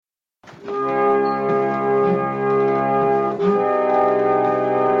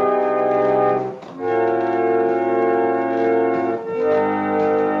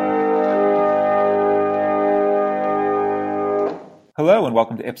Hello and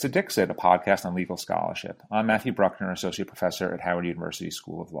welcome to Ipsa Dixit, a podcast on legal scholarship. I'm Matthew Bruckner, Associate Professor at Howard University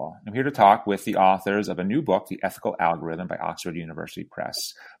School of Law. I'm here to talk with the authors of a new book, The Ethical Algorithm by Oxford University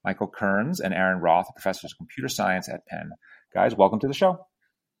Press, Michael Kearns and Aaron Roth, professors of computer science at Penn. Guys, welcome to the show.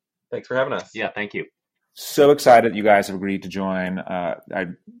 Thanks for having us. Yeah, thank you. So excited you guys have agreed to join.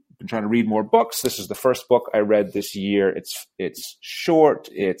 I've been trying to read more books. This is the first book I read this year. It's short.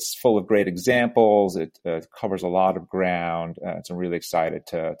 It's full of great examples. It covers a lot of ground. So I'm really excited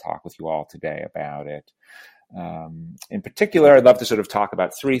to talk with you all today about it. In particular, I'd love to sort of talk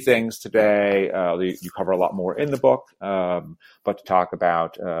about three things today. You cover a lot more in the book, but to talk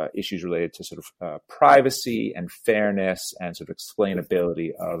about issues related to sort of privacy and fairness and sort of explainability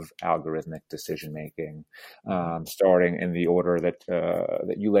of algorithmic decision making, starting in the order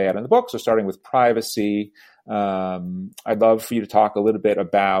that you lay out in the book. So starting with privacy, I'd love for you to talk a little bit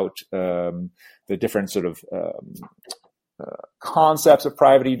about the different sort of concepts of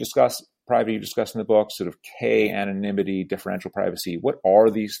privacy you discuss in the book, sort of k-anonymity, differential privacy. What are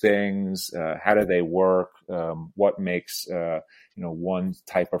these things? How do they work? What makes one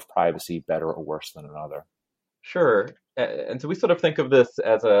type of privacy better or worse than another? Sure. And so we sort of think of this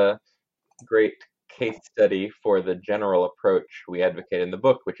as a great case study for the general approach we advocate in the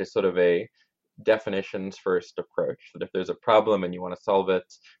book, which is sort of a definitions first approach. That if there's a problem and you want to solve it,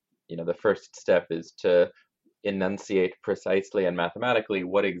 the first step is to enunciate precisely and mathematically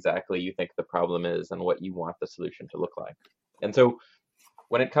what exactly you think the problem is and what you want the solution to look like. And so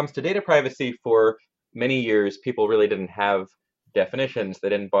when it comes to data privacy, for many years, people really didn't have definitions. They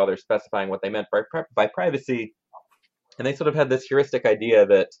didn't bother specifying what they meant by privacy. And they sort of had this heuristic idea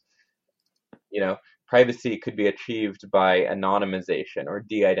that, privacy could be achieved by anonymization or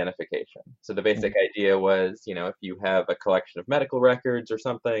de-identification. So the basic idea was, if you have a collection of medical records or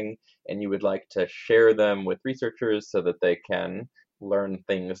something, and you would like to share them with researchers so that they can learn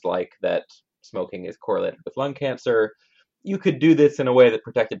things like that smoking is correlated with lung cancer, you could do this in a way that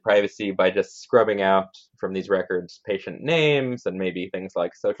protected privacy by just scrubbing out from these records patient names and maybe things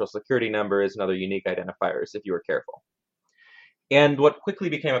like social security numbers and other unique identifiers if you were careful. And what quickly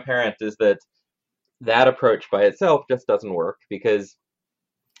became apparent is that approach by itself just doesn't work, because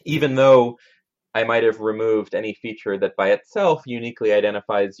even though I might have removed any feature that by itself uniquely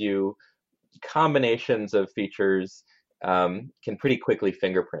identifies you, combinations of features can pretty quickly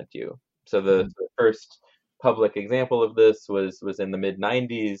fingerprint you. So the first public example of this was in the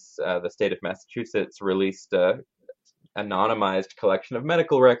mid-90s. The state of Massachusetts released an anonymized collection of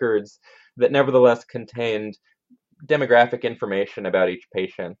medical records that nevertheless contained demographic information about each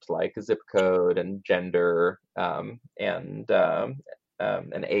patient, like zip code and gender and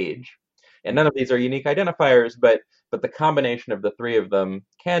age. And none of these are unique identifiers, but the combination of the three of them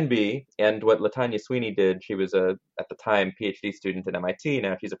can be. And what LaTanya Sweeney did, she was at the time, PhD student at MIT,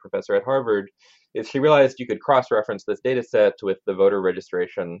 now she's a professor at Harvard, is she realized you could cross-reference this data set with the voter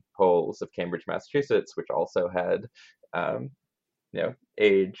registration polls of Cambridge, Massachusetts, which also had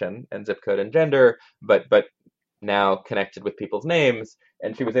age and zip code and gender, but now connected with people's names.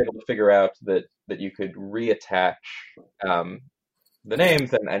 And she was able to figure out that you could reattach the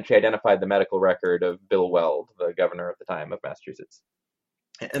names, and she identified the medical record of Bill Weld, the governor at the time of Massachusetts.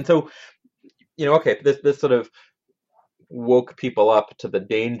 And so, this sort of woke people up to the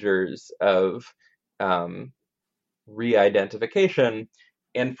dangers of re-identification.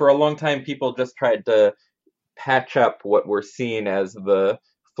 And for a long time, people just tried to patch up what were seen as the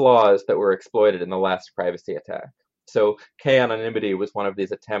flaws that were exploited in the last privacy attack. So k-anonymity was one of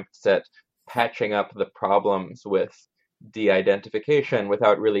these attempts at patching up the problems with de-identification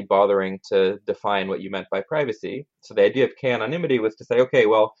without really bothering to define what you meant by privacy. So the idea of k-anonymity was to say, okay,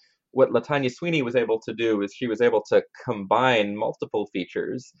 well, what LaTanya Sweeney was able to do is she was able to combine multiple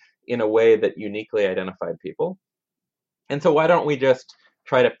features in a way that uniquely identified people. And so why don't we just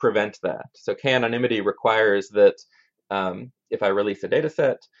try to prevent that? So k-anonymity requires that if I release a data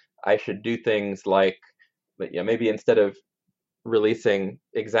set, I should do things like, maybe instead of releasing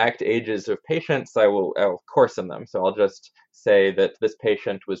exact ages of patients, I'll coarsen them. So I'll just say that this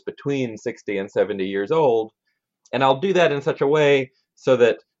patient was between 60 and 70 years old. And I'll do that in such a way so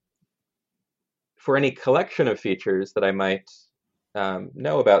that for any collection of features that I might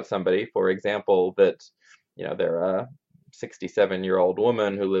know about somebody, for example, that they're a 67-year-old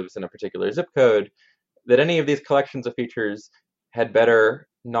woman who lives in a particular zip code, that any of these collections of features had better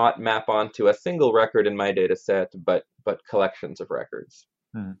not map onto a single record in my data set, but collections of records.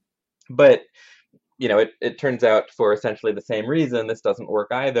 But it turns out for essentially the same reason, this doesn't work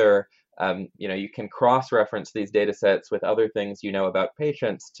either. You can cross-reference these data sets with other things about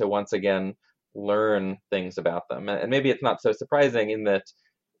patients to once again learn things about them. And maybe it's not so surprising in that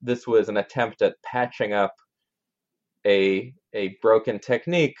this was an attempt at patching up a broken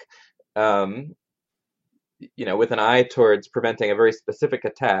technique, um, with an eye towards preventing a very specific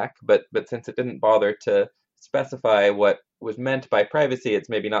attack. But since it didn't bother to specify what was meant by privacy, it's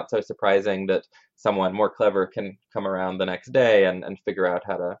maybe not so surprising that someone more clever can come around the next day and figure out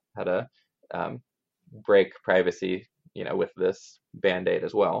how to break privacy, with this band-aid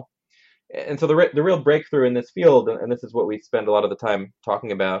as well. And so the real breakthrough in this field, and this is what we spend a lot of the time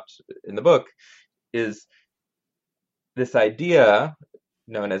talking about in the book, is this idea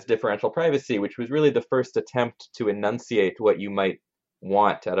known as differential privacy, which was really the first attempt to enunciate what you might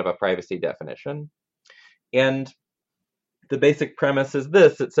want out of a privacy definition. And the basic premise is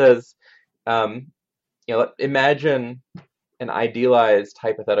this. It says, imagine an idealized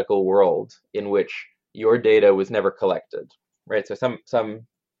hypothetical world in which your data was never collected, right? So some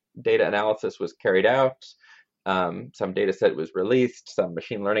data analysis was carried out, some data set was released, some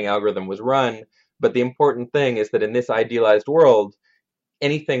machine learning algorithm was run. But the important thing is that in this idealized world,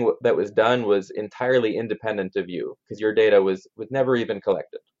 anything that was done was entirely independent of you, because your data was never even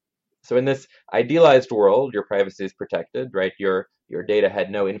collected. So in this idealized world, your privacy is protected, right? Your data had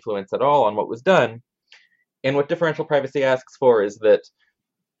no influence at all on what was done. And what differential privacy asks for is that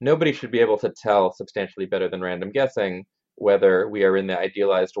nobody should be able to tell substantially better than random guessing whether we are in the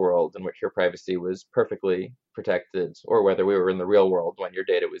idealized world in which your privacy was perfectly protected, or whether we were in the real world when your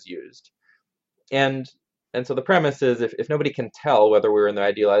data was used. And so the premise is, if nobody can tell whether we're in the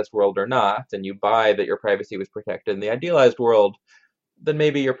idealized world or not, and you buy that your privacy was protected in the idealized world, then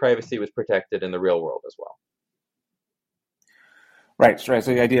maybe your privacy was protected in the real world as well. Right. So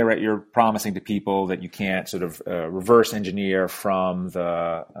the idea, right, you're promising to people that you can't sort of reverse engineer from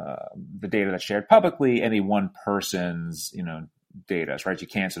the data that's shared publicly any one person's, data, right? You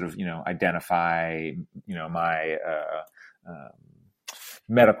can't sort of, identify, my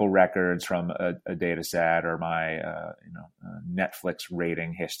medical records from a data set, or my Netflix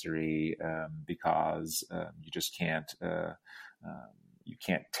rating history, because you just can't you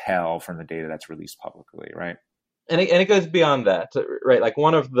can't tell from the data that's released publicly, right? And it goes beyond that, right? Like,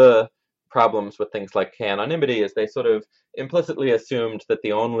 one of the problems with things like k-anonymity is they sort of implicitly assumed that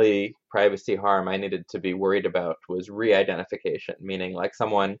the only privacy harm I needed to be worried about was re-identification, meaning like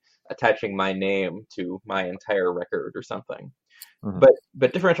someone attaching my name to my entire record or something. Mm-hmm.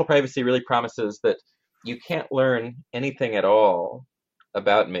 But differential privacy really promises that you can't learn anything at all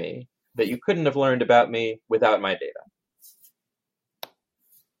about me that you couldn't have learned about me without my data.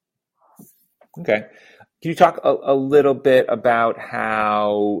 Okay. Can you talk a little bit about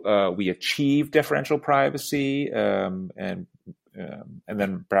how we achieve differential privacy, and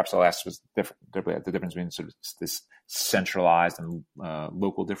then perhaps I'll ask the difference between sort of this centralized and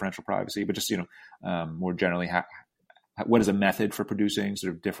local differential privacy, but just more generally, what is a method for producing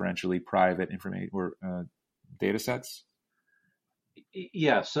sort of differentially private information or data sets?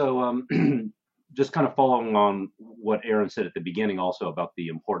 Yeah. So just kind of following on what Aaron said at the beginning, also about the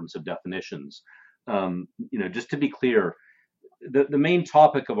importance of definitions. Just to be clear, the main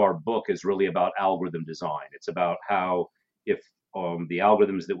topic of our book is really about algorithm design. It's about how, if the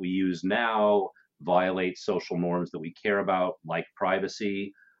algorithms that we use now violate social norms that we care about, like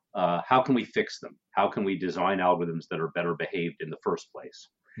privacy, how can we fix them? How can we design algorithms that are better behaved in the first place?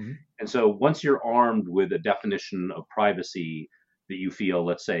 Mm-hmm. And so once you're armed with a definition of privacy that you feel,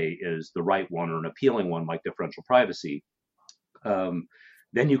 let's say, is the right one or an appealing one, like differential privacy,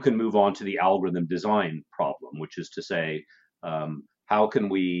 then you can move on to the algorithm design problem, which is to say, how can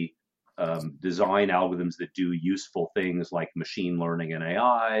we design algorithms that do useful things like machine learning and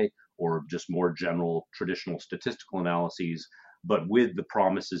AI, or just more general traditional statistical analyses, but with the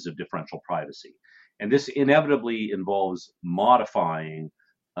promises of differential privacy. And this inevitably involves modifying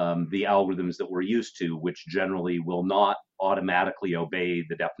the algorithms that we're used to, which generally will not automatically obey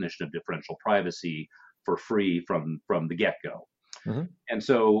the definition of differential privacy for free from the get-go. Mm-hmm. And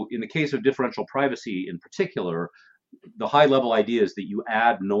so in the case of differential privacy in particular, the high level idea is that you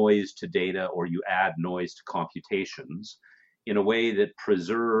add noise to data, or you add noise to computations in a way that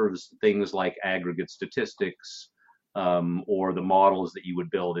preserves things like aggregate statistics, or the models that you would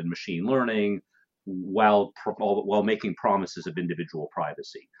build in machine learning, while making promises of individual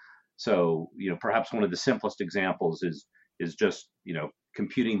privacy. So, perhaps one of the simplest examples is just,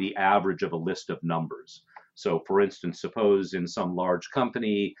 computing the average of a list of numbers. So, for instance, suppose in some large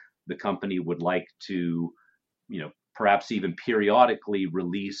company, the company would like to, perhaps even periodically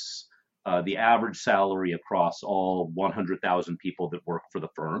release the average salary across all 100,000 people that work for the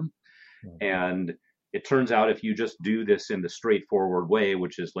firm. Mm-hmm. And it turns out if you just do this in the straightforward way,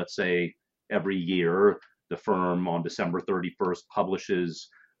 which is, let's say, every year, the firm on December 31st publishes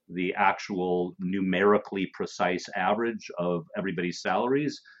the actual numerically precise average of everybody's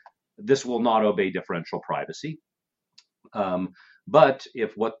salaries. This will not obey differential privacy. But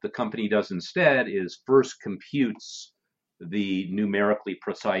if what the company does instead is first computes the numerically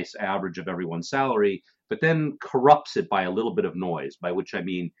precise average of everyone's salary, but then corrupts it by a little bit of noise, by which I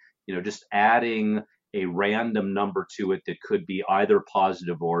mean, just adding a random number to it that could be either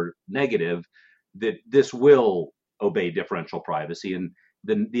positive or negative, that this will obey differential privacy. And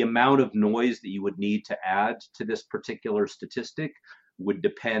the amount of noise that you would need to add to this particular statistic would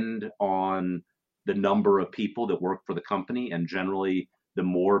depend on the number of people that work for the company. And generally, the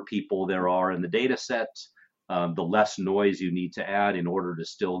more people there are in the data set, the less noise you need to add in order to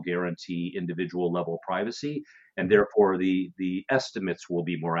still guarantee individual level privacy. And therefore, the estimates will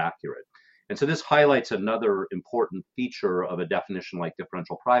be more accurate. And so this highlights another important feature of a definition like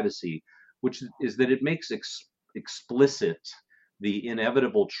differential privacy, which is that it makes explicit the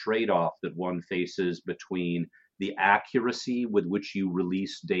inevitable trade-off that one faces between the accuracy with which you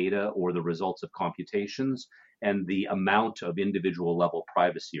release data or the results of computations and the amount of individual level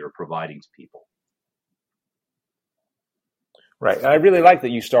privacy you're providing to people. Right. And I really like that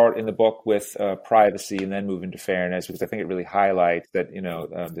you start in the book with privacy and then move into fairness, because I think it really highlights that,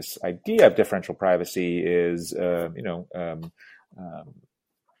 this idea of differential privacy is,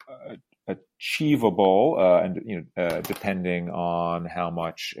 achievable, and depending on how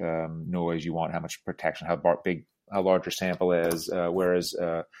much noise you want, how much protection, how large your sample is. Whereas,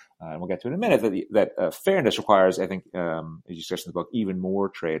 and we'll get to it in a minute, that fairness requires, I think, as you discuss in the book, even more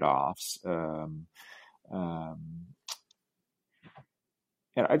trade-offs.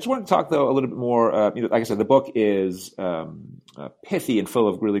 And I just want to talk, though, a little bit more. Like I said, the book is pithy and full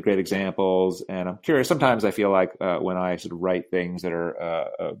of really great examples. And I'm curious. Sometimes I feel like when I sort of write things that are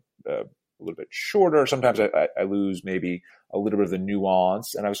a little bit shorter, sometimes I lose maybe a little bit of the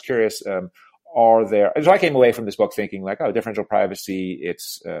nuance. And I was curious, so I came away from this book thinking like, oh, differential privacy,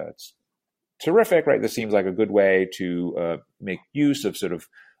 it's terrific, right? This seems like a good way to make use of sort of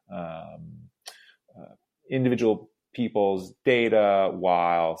individual people's data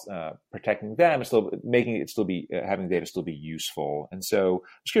while protecting them and still making it still be having data still be useful. And so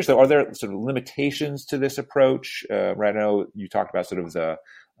I'm curious, though, are there sort of limitations to this approach? Right, I know you talked about sort of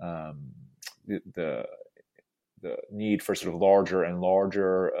the need for sort of larger and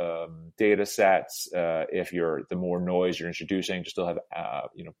larger data sets if the more noise you're introducing to still have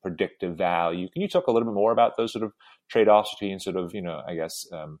predictive value. Can you talk a little bit more about those sort of trade-offs between sort of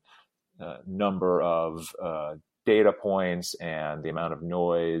number of data points and the amount of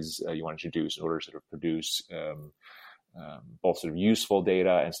noise you want to introduce in order to sort of produce both sort of useful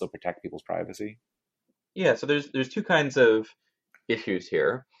data and still protect people's privacy? Yeah, so there's two kinds of issues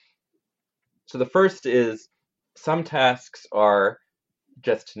here. So the first is some tasks are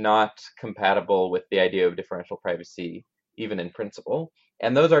just not compatible with the idea of differential privacy, even in principle.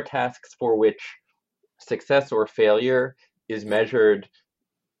 And those are tasks for which success or failure is measured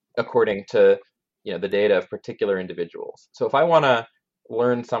according to the data of particular individuals. So if I want to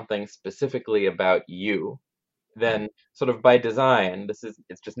learn something specifically about you, then sort of by design,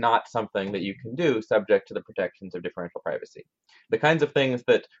 it's just not something that you can do subject to the protections of differential privacy. The kinds of things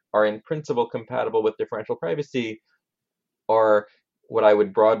that are in principle compatible with differential privacy are what I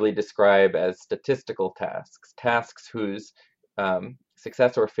would broadly describe as statistical tasks whose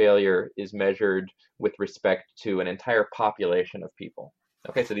success or failure is measured with respect to an entire population of people.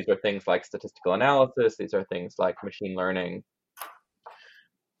 Okay, so these are things like statistical analysis, these are things like machine learning.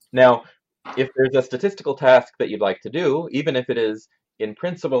 Now, if there's a statistical task that you'd like to do, even if it is in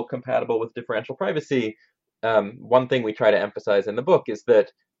principle compatible with differential privacy, one thing we try to emphasize in the book is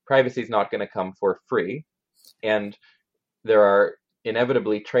that privacy is not going to come for free. And there are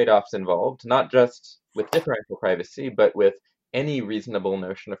inevitably trade-offs involved, not just with differential privacy, but with any reasonable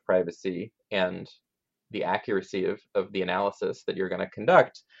notion of privacy and the accuracy of the analysis that you're going to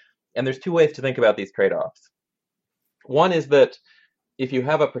conduct. And there's two ways to think about these trade-offs. One is that if you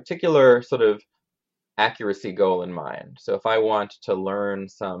have a particular sort of accuracy goal in mind, so if I want to learn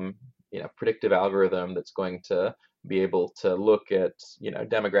some predictive algorithm that's going to be able to look at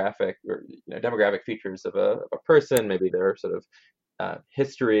demographic features of a person, maybe their sort of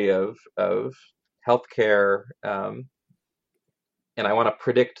history of healthcare, and I want to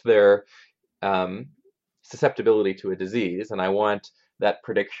predict their susceptibility to a disease, and I want that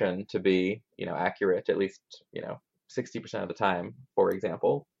prediction to be accurate at least 60% of the time, for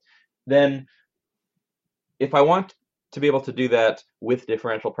example, then if I want to be able to do that with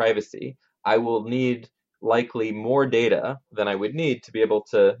differential privacy, I will need likely more data than I would need to be able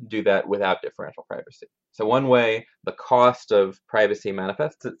to do that without differential privacy. So one way the cost of privacy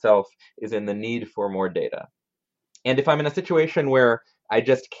manifests itself is in the need for more data. And if I'm in a situation where I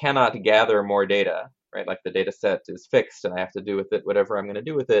just cannot gather more data, right, like the data set is fixed and I have to do with it whatever I'm going to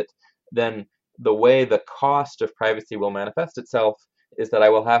do with it, then the way the cost of privacy will manifest itself is that I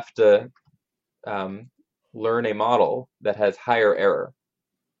will have to learn a model that has higher error.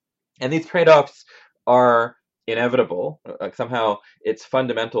 And these trade-offs are inevitable. Like somehow it's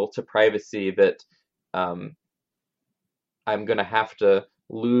fundamental to privacy that I'm going to have to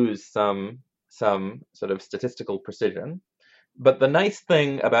lose some sort of statistical precision. But the nice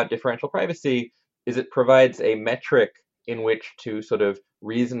thing about differential privacy is it provides a metric in which to sort of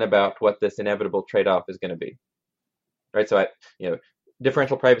reason about what this inevitable trade-off is going to be. Right? So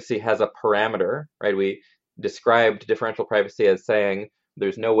differential privacy has a parameter, right? We described differential privacy as saying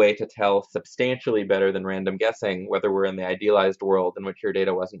there's no way to tell substantially better than random guessing whether we're in the idealized world in which your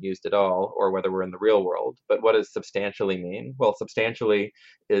data wasn't used at all or whether we're in the real world. But what does substantially mean? Well, substantially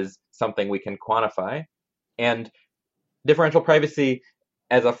is something we can quantify. And differential privacy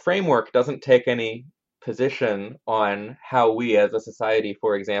as a framework doesn't take any position on how we as a society,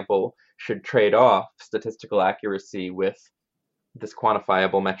 for example, should trade off statistical accuracy with this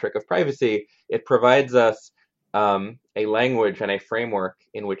quantifiable metric of privacy. It provides us a language and a framework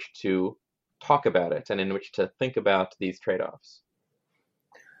in which to talk about it and in which to think about these trade-offs.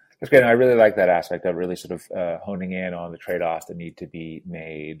 That's great. And I really like that aspect of really sort of honing in on the trade-offs that need to be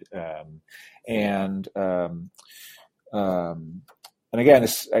made. And again,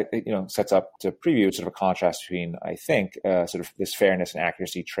 this sets up to preview sort of a contrast between, I think, sort of this fairness and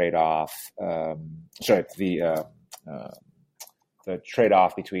accuracy trade-off. The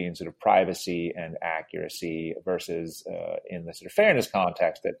trade-off between sort of privacy and accuracy versus in the sort of fairness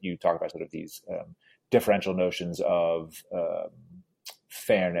context that you talk about, sort of these differential notions of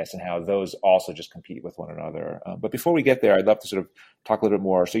fairness and how those also just compete with one another. But before we get there, I'd love to sort of talk a little bit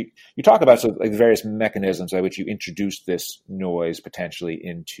more. So you talk about sort of like the various mechanisms by which you introduce this noise potentially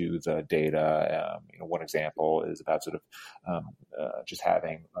into the data. One example is about sort of just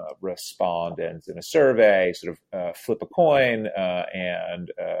having respondents in a survey sort of flip a coin, and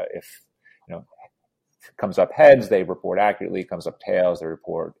if comes up heads, they report accurately. Comes up tails,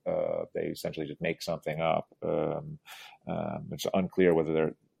 they essentially just make something up. It's unclear whether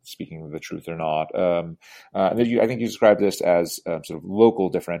they're speaking the truth or not. And then I think you described this as sort of local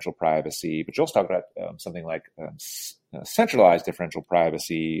differential privacy, but you also talk about something like centralized differential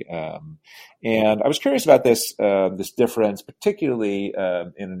privacy. And I was curious about this difference, particularly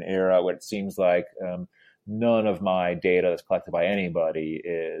in an era where it seems like none of my data that's collected by anybody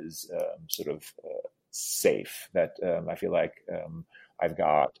is sort of safe. That I feel like I've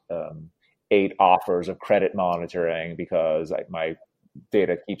got 8 offers of credit monitoring because my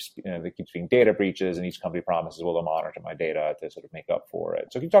data keeps being data breaches, and each company promises, well, they'll monitor my data to sort of make up for it.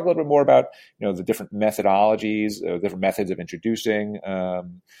 So can you talk a little bit more about the different methodologies, different methods of introducing,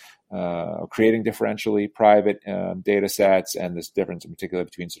 creating differentially private data sets, and this difference in particular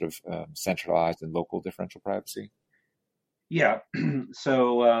between sort of centralized and local differential privacy? Yeah.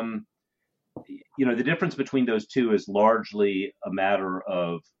 So the difference between those two is largely a matter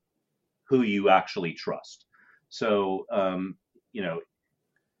of who you actually trust. So,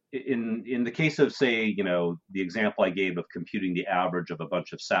 in the case of, say, the example I gave of computing the average of a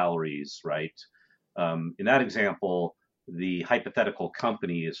bunch of salaries, right? In that example, the hypothetical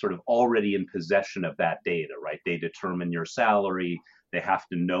company is sort of already in possession of that data, right? They determine your salary. They have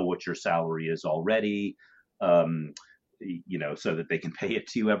to know what your salary is already, so that they can pay it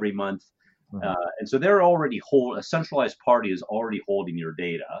to you every month. And so they're already a centralized party is already holding your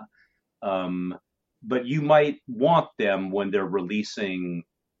data. But you might want them, when they're releasing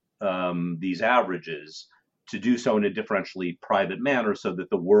these averages, to do so in a differentially private manner so that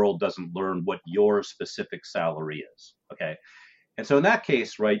the world doesn't learn what your specific salary is. Okay. And so in that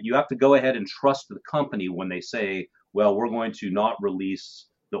case, right, you have to go ahead and trust the company when they say, well, we're going to not release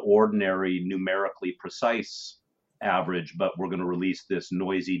the ordinary numerically precise average, but we're going to release this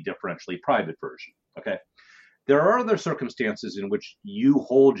noisy differentially private version. Okay. There are other circumstances in which you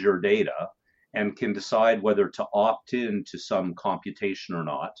hold your data and can decide whether to opt in to some computation or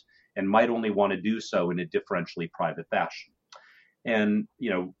not, and might only want to do so in a differentially private fashion. And,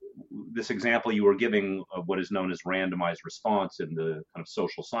 this example you were giving of what is known as randomized response in the kind of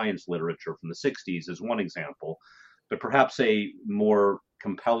social science literature from the 60s is one example, but perhaps a more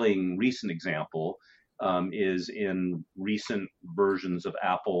compelling recent example is in recent versions of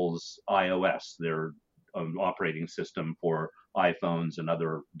Apple's iOS, their operating system for iPhones and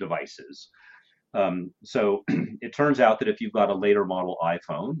other devices. So it turns out that if you've got a later model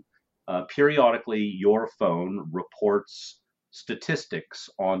iPhone, periodically your phone reports statistics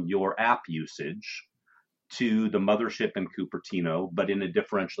on your app usage to the mothership in Cupertino, but in a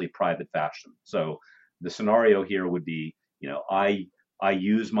differentially private fashion. So the scenario here would be, I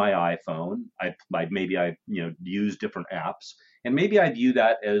use my iPhone. Maybe I use different apps, and maybe I view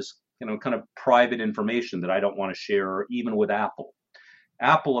that as kind of private information that I don't want to share even with Apple.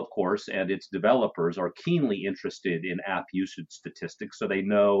 Apple, of course, and its developers are keenly interested in app usage statistics, so they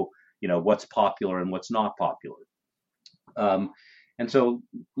know what's popular and what's not popular. And so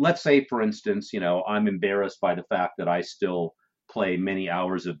let's say, for instance, I'm embarrassed by the fact that I still play many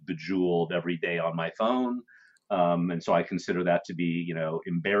hours of Bejeweled every day on my phone. And so I consider that to be,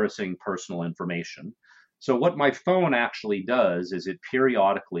 embarrassing personal information. So what my phone actually does is it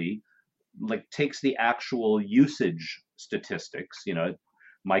periodically takes the actual usage statistics.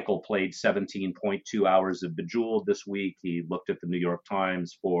 Michael played 17.2 hours of Bejeweled this week. He looked at the New York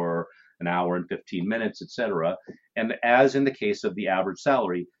Times for an hour and 15 minutes, etc. And as in the case of the average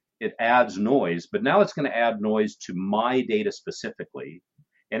salary, it adds noise, but now it's going to add noise to my data specifically,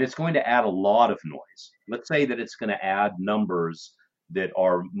 and it's going to add a lot of noise. Let's say that it's going to add numbers that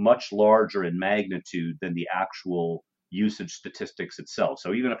are much larger in magnitude than the actual usage statistics itself.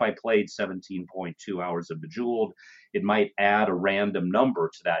 So even if I played 17.2 hours of Bejeweled, it might add a random number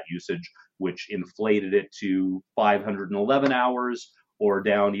to that usage, which inflated it to 511 hours, or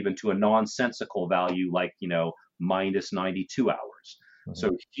down even to a nonsensical value like, minus 92 hours. Mm-hmm.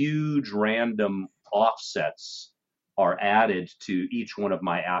 So huge random offsets are added to each one of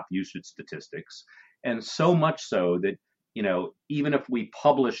my app usage statistics. And so much so that, even if we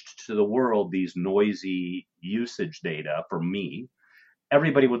published to the world these noisy usage data for me,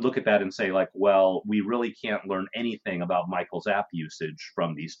 everybody would look at that and say, well, we really can't learn anything about Michael's app usage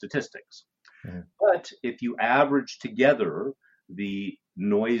from these statistics. Mm-hmm. But if you average together the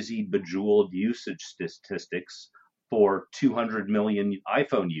noisy Bejeweled usage statistics for 200 million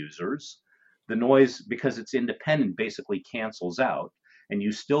iPhone users, the noise, because it's independent, basically cancels out, and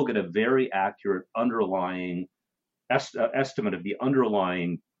you still get a very accurate underlying estimate of the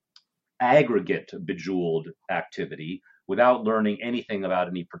underlying aggregate Bejeweled activity without learning anything about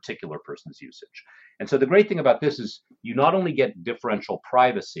any particular person's usage. And so the great thing about this is you not only get differential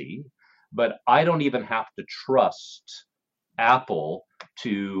privacy, but I don't even have to trust Apple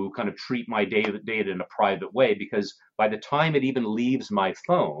to kind of treat my data in a private way, because by the time it even leaves my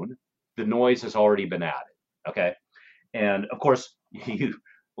phone, the noise has already been added. Okay. And of course,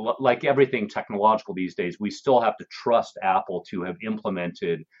 like everything technological these days, we still have to trust Apple to have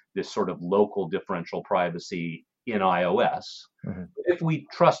implemented this sort of local differential privacy in iOS. Mm-hmm. If we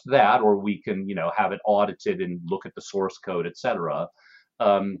trust that, or we can, have it audited and look at the source code, etc.,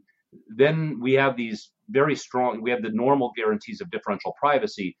 then we have these very strong, we have the normal guarantees of differential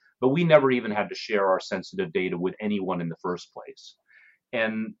privacy, but we never even had to share our sensitive data with anyone in the first place.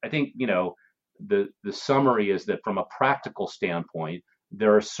 And I think, the summary is that from a practical standpoint,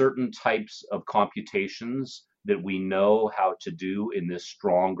 there are certain types of computations that we know how to do in this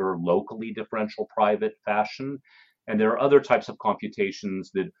stronger, locally differential private fashion. And there are other types of computations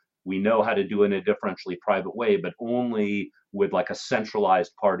that we know how to do in a differentially private way, but only with a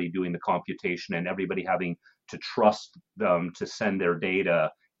centralized party doing the computation and everybody having to trust them to send their data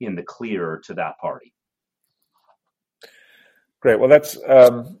in the clear to that party. Great. Well,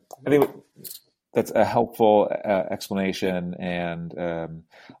 I think that's a helpful explanation. And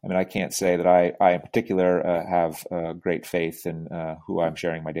I can't say that I in particular have great faith in who I'm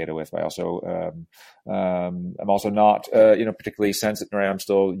sharing my data with. I also I'm also not particularly sensitive. I'm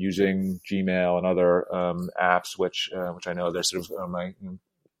still using Gmail and other apps, which I know they're sort of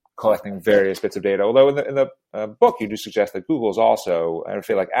collecting various bits of data. Although in the book you do suggest that Google's also, I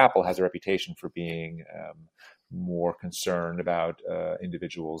feel like Apple has a reputation for being more concerned about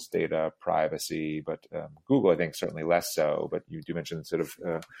individuals' data privacy, but Google, I think, certainly less so. But you do mention sort of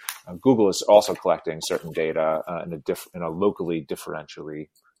Google is also collecting certain data in a locally differential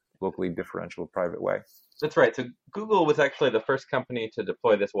private way. That's right. So Google was actually the first company to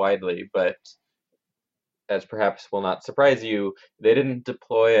deploy this widely, but as perhaps will not surprise you, they didn't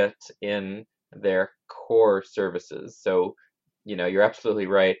deploy it in their core services. So, you're absolutely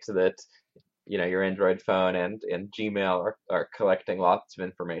right that your Android phone and Gmail are collecting lots of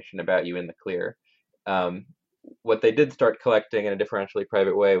information about you in the clear. What they did start collecting in a differentially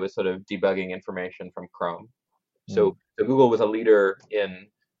private way was sort of debugging information from Chrome. So Google was a leader in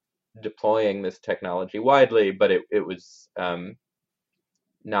deploying this technology widely, but it was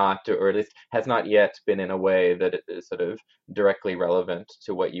not, or at least has not yet been in a way that it is sort of directly relevant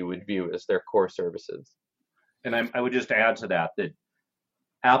to what you would view as their core services. And I would just add to that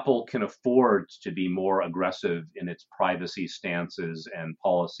Apple can afford to be more aggressive in its privacy stances and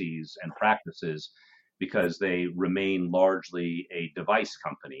policies and practices because they remain largely a device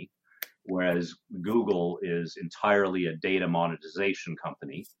company, whereas Google is entirely a data monetization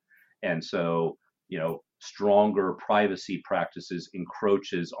company. And so, stronger privacy practices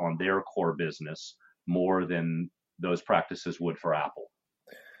encroaches on their core business more than those practices would for Apple.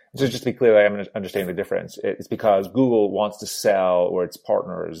 So just to be clear, I'm understanding the difference. It's because Google wants to sell, or its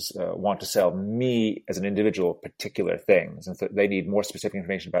partners want to sell me as an individual particular things. And so they need more specific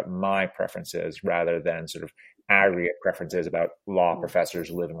information about my preferences rather than sort of aggregate preferences about law professors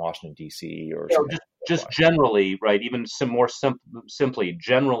who live in Washington, D.C. or just generally, right? Even simply,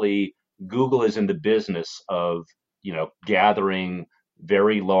 generally, Google is in the business of, gathering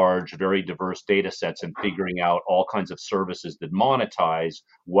very large, very diverse data sets and figuring out all kinds of services that monetize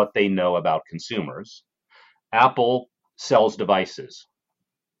what they know about consumers. Apple sells devices,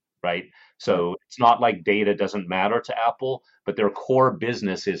 right? So it's not like data doesn't matter to Apple, but their core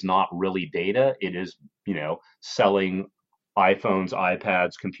business is not really data. It is, selling iPhones,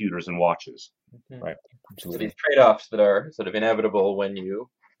 iPads, computers, and watches. Mm-hmm. Right. Absolutely. So these trade-offs that are sort of inevitable when you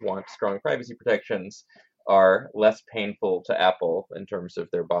want strong privacy protections are less painful to Apple in terms of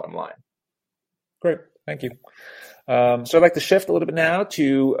their bottom line. Great, thank you. So I'd like to shift a little bit now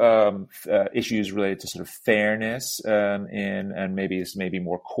to issues related to sort of fairness, and maybe this may be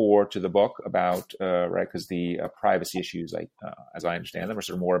more core to the book about right, because the privacy issues, as I understand them, are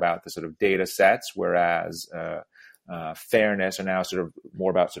sort of more about the sort of data sets, whereas fairness are now sort of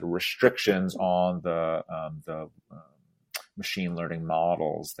more about sort of restrictions on the machine learning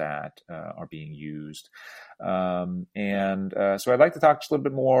models that are being used. So I'd like to talk just a little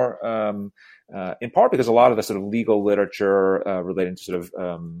bit more, in part because a lot of the sort of legal literature relating to sort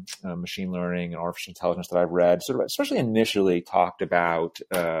of machine learning and artificial intelligence that I've read, sort of especially initially talked about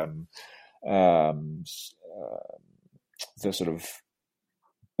the sort of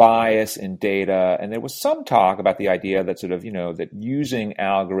bias in data, and there was some talk about the idea that sort of that using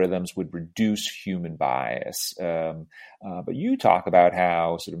algorithms would reduce human bias, but you talk about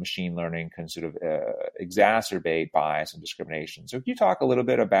how sort of machine learning can sort of exacerbate bias and discrimination. So can you talk a little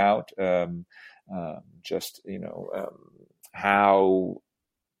bit about just how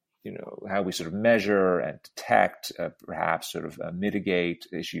we sort of measure and detect, perhaps sort of mitigate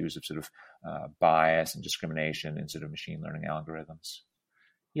issues of sort of bias and discrimination in sort of machine learning algorithms?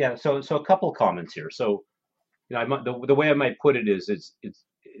 Yeah, so a couple comments here. So, the way I might put it is,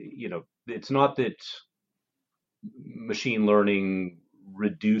 it's not that machine learning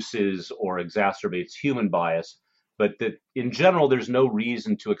reduces or exacerbates human bias, but that in general, there's no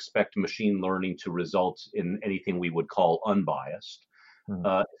reason to expect machine learning to result in anything we would call unbiased,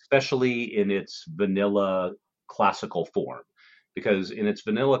 especially in its vanilla classical form. Because in its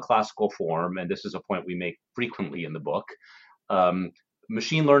vanilla classical form, and this is a point we make frequently in the book,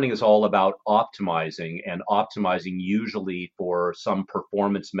 machine learning is all about optimizing, and optimizing usually for some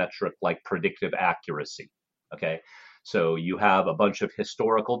performance metric like predictive accuracy. Okay, so you have a bunch of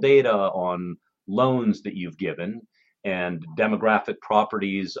historical data on loans that you've given and demographic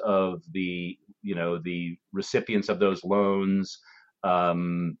properties of the recipients of those loans,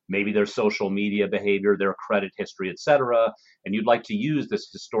 maybe their social media behavior, their credit history, etc. And you'd like to use this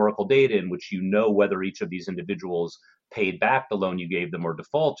historical data in which whether each of these individuals paid back the loan you gave them or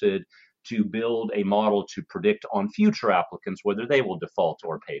defaulted, to build a model to predict on future applicants whether they will default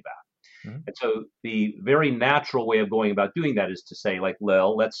or pay back. Mm-hmm. And so the very natural way of going about doing that is to say,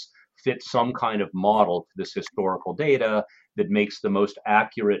 let's fit some kind of model to this historical data that makes the most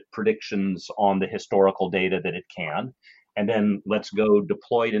accurate predictions on the historical data that it can. And then let's go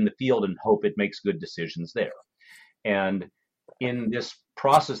deploy it in the field and hope it makes good decisions there. And in this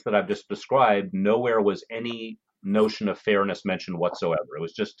process that I've just described, nowhere was any notion of fairness mentioned whatsoever. It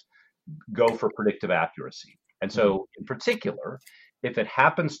was just go for predictive accuracy. And so in particular, if it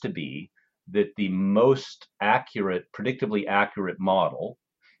happens to be that the most accurate, predictably accurate model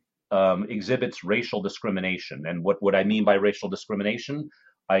exhibits racial discrimination, and what I mean by racial discrimination,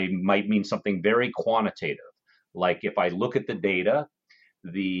 I might mean something very quantitative. Like if I look at the data,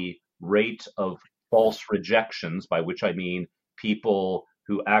 the rate of false rejections, by which I mean people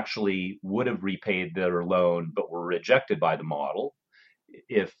who actually would have repaid their loan but were rejected by the model,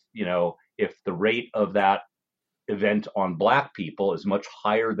 if the rate of that event on Black people is much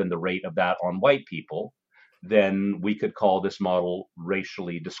higher than the rate of that on white people, then we could call this model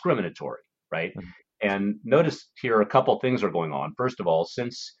racially discriminatory, right? Mm-hmm. And notice here a couple things are going on. First of all,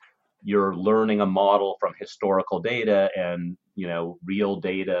 since you're learning a model from historical data and real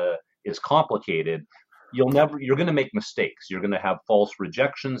data is complicated, you're going to make mistakes. You're going to have false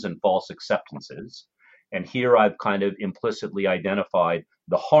rejections and false acceptances. And here I've kind of implicitly identified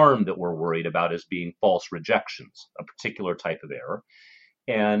the harm that we're worried about as being false rejections, a particular type of error.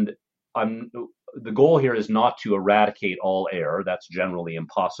 And the goal here is not to eradicate all error. That's generally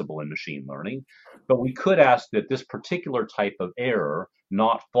impossible in machine learning. But we could ask that this particular type of error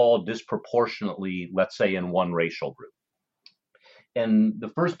not fall disproportionately, let's say, in one racial group. And the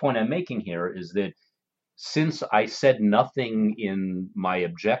first point I'm making here is that since I said nothing in my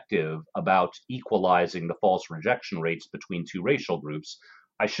objective about equalizing the false rejection rates between two racial groups,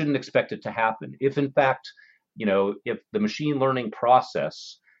 I shouldn't expect it to happen. If in fact, if the machine learning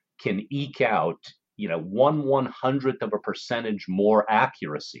process can eke out, 1/100th of a percentage more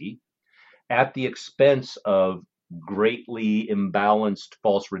accuracy at the expense of greatly imbalanced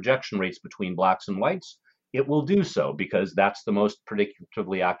false rejection rates between blacks and whites, it will do so because that's the most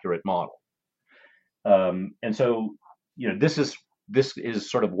predictively accurate model. And so, this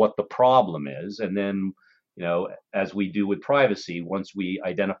is sort of what the problem is. And then, as we do with privacy, once we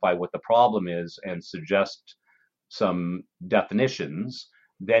identify what the problem is and suggest some definitions,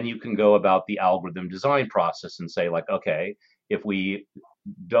 then you can go about the algorithm design process and say, like, okay, if we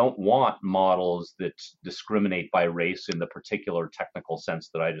don't want models that discriminate by race in the particular technical sense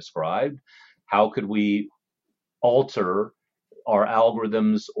that I described, how could we alter our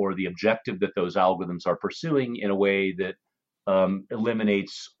algorithms or the objective that those algorithms are pursuing in a way that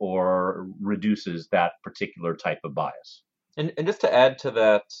eliminates or reduces that particular type of bias? And just to add to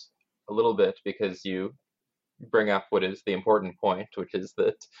that a little bit, because you bring up what is the important point, which is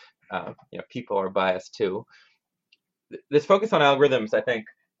that people are biased too. This focus on algorithms, I think,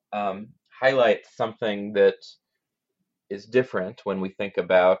 highlights something that is different when we think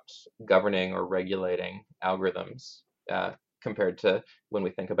about governing or regulating algorithms compared to when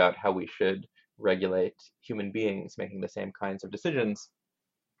we think about how we should regulate human beings making the same kinds of decisions.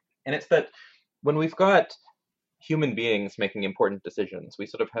 And it's that when we've got human beings making important decisions, we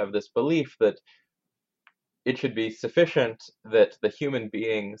sort of have this belief that it should be sufficient that the human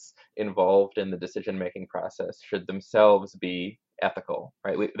beings involved in the decision-making process should themselves be ethical,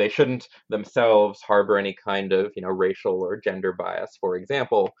 right? They shouldn't themselves harbor any kind of, racial or gender bias, for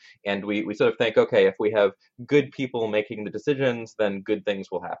example. And we sort of think, okay, if we have good people making the decisions, then good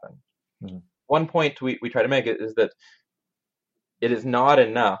things will happen. Mm-hmm. One point we try to make is that it is not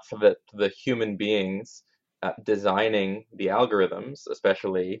enough that the human beings designing the algorithms,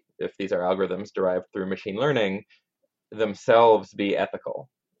 especially if these are algorithms derived through machine learning, themselves be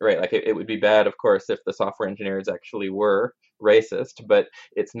ethical, right? Like it would be bad, of course, if the software engineers actually were racist, but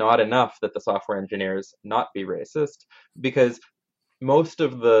it's not enough that the software engineers not be racist, because most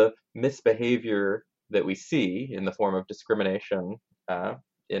of the misbehavior that we see in the form of discrimination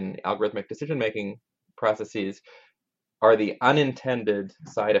in algorithmic decision-making processes are the unintended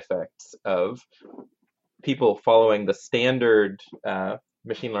side effects of people following the standard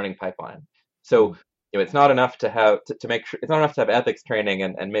machine learning pipeline. So it's not enough to have to make sure, it's not enough to have ethics training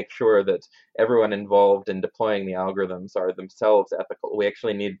and make sure that everyone involved in deploying the algorithms are themselves ethical. We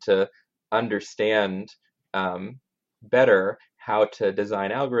actually need to understand better how to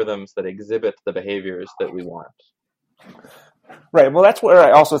design algorithms that exhibit the behaviors that we want. Right. Well, that's where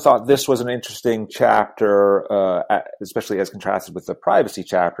I also thought this was an interesting chapter, especially as contrasted with the privacy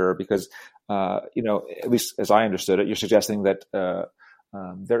chapter, because, at least as I understood it, you're suggesting that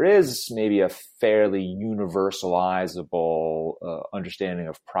there is maybe a fairly universalizable understanding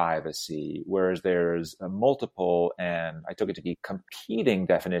of privacy, whereas there's multiple, and I took it to be competing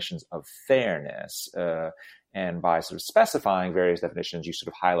definitions of fairness. And by sort of specifying various definitions, you sort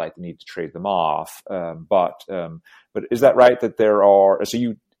of highlight the need to trade them off. But is that right that there are, so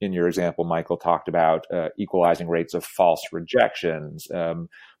you, in your example, Michael, talked about equalizing rates of false rejections.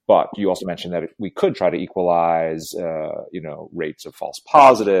 But you also mentioned that we could try to equalize, rates of false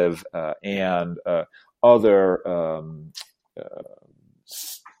positive and other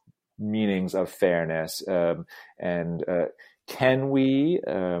meanings of fairness. And can we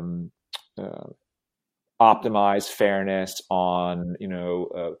optimize fairness on,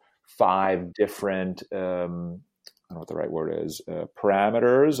 5 different, I don't know what the right word is,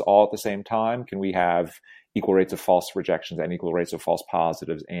 parameters all at the same time? Can we have equal rates of false rejections and equal rates of false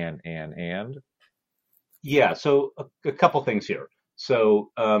positives and? Yeah, so a couple things here. So,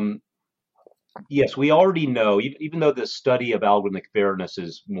 yes, we already know, even though the study of algorithmic fairness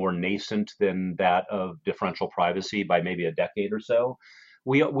is more nascent than that of differential privacy by maybe a decade or so,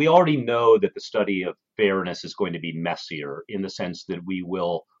 we already know that the study of fairness is going to be messier in the sense that we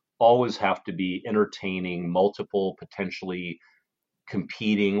will always have to be entertaining multiple potentially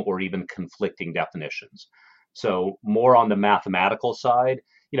competing or even conflicting definitions. So more on the mathematical side,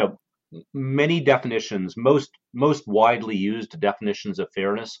 many definitions, most widely used definitions of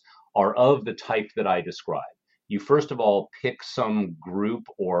fairness are of the type that I described. You first of all pick some group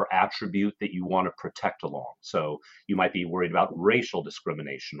or attribute that you want to protect along. So you might be worried about racial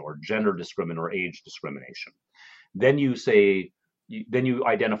discrimination or gender discrimination or age discrimination. Then you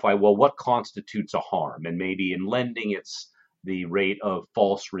identify, well, what constitutes a harm? And maybe in lending, it's the rate of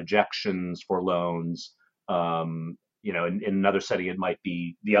false rejections for loans. In another setting, it might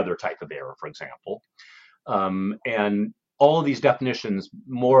be the other type of error, for example. And all of these definitions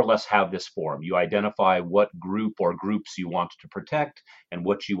more or less have this form. You identify what group or groups you want to protect and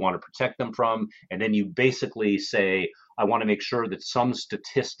what you want to protect them from. And then you basically say, I want to make sure that some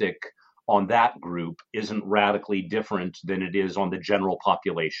statistic on that group isn't radically different than it is on the general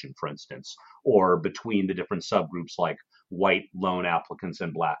population, for instance, or between the different subgroups like white loan applicants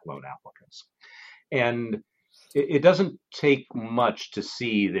and black loan applicants. And it doesn't take much to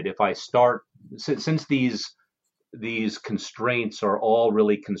see that if I start, since these constraints are all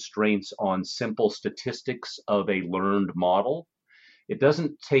really constraints on simple statistics of a learned model, it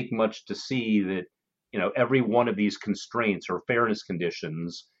doesn't take much to see that every one of these constraints or fairness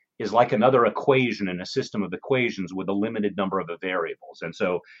conditions is like another equation in a system of equations with a limited number of variables. And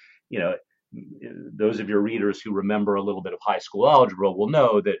so, those of your readers who remember a little bit of high school algebra will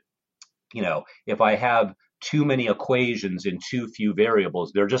know that, if I have too many equations in too few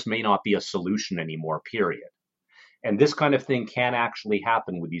variables, there just may not be a solution anymore, period. And this kind of thing can actually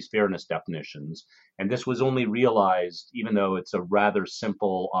happen with these fairness definitions. And this was only realized, even though it's a rather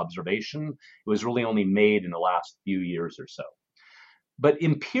simple observation, it was really only made in the last few years or so. But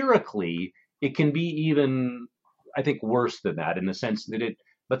empirically, it can be even, I think, worse than that in the sense that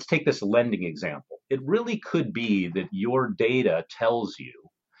let's take this lending example. It really could be that your data tells you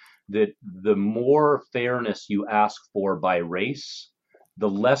that the more fairness you ask for by race, the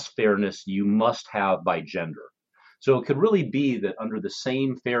less fairness you must have by gender. So it could really be that under the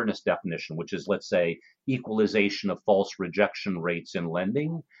same fairness definition, which is, let's say, equalization of false rejection rates in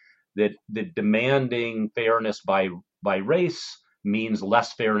lending, that demanding fairness by race means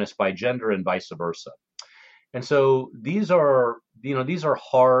less fairness by gender and vice versa. And so these are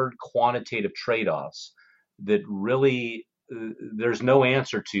hard quantitative trade-offs that really there's no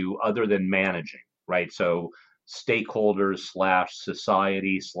answer to other than managing, right? So stakeholders /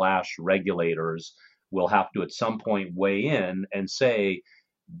 society / regulators will have to at some point weigh in and say,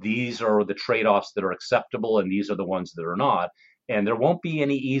 these are the trade-offs that are acceptable and these are the ones that are not. And there won't be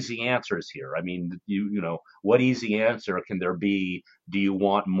any easy answers here. I mean, what easy answer can there be? Do you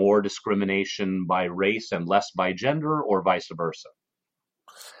want more discrimination by race and less by gender, or vice versa?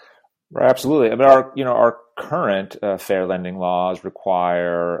 Right, absolutely. I mean, our current fair lending laws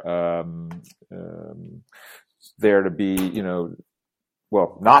require there to be,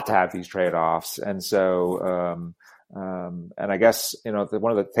 not to have these trade-offs, and so. And I guess, one of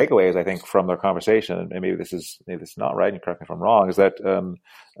the takeaways, I think, from their conversation, and maybe this is not right, and you correct me if I'm wrong, is that,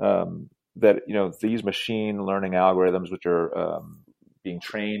 these machine learning algorithms, which are being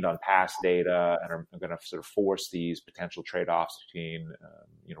trained on past data and are going to sort of force these potential trade-offs between,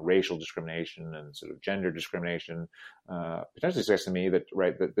 racial discrimination and sort of gender discrimination, potentially suggests to me that,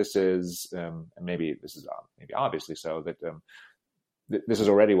 right, that this is, and maybe this is maybe obviously so, that this is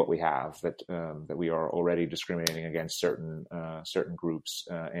already what we have, that we are already discriminating against certain groups,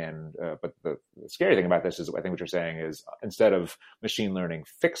 but the scary thing about this is, I think what you're saying is, instead of machine learning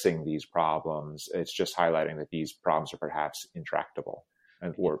fixing these problems, it's just highlighting that these problems are perhaps intractable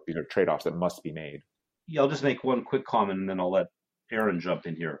or trade-offs that must be made. Yeah, I'll just make one quick comment and then I'll let Aaron jump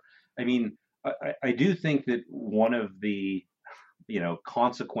in here. I mean, I do think that one of the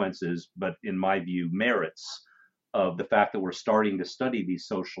consequences, but in my view, merits of the fact that we're starting to study these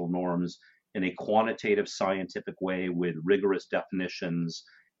social norms in a quantitative scientific way with rigorous definitions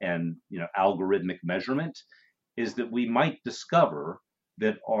and algorithmic measurement is that we might discover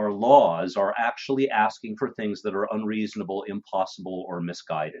that our laws are actually asking for things that are unreasonable, impossible, or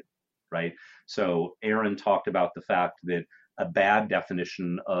misguided, right? So Aaron talked about the fact that a bad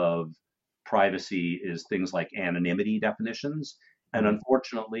definition of privacy is things like anonymity definitions. And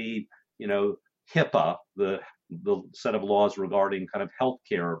unfortunately, HIPAA, the set of laws regarding kind of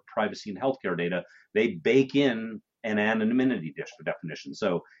healthcare, privacy and healthcare data, they bake in an anonymity definition.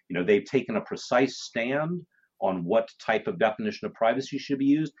 So, they've taken a precise stand on what type of definition of privacy should be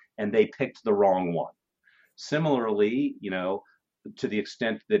used, and they picked the wrong one. Similarly, to the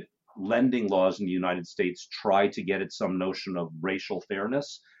extent that lending laws in the United States try to get at some notion of racial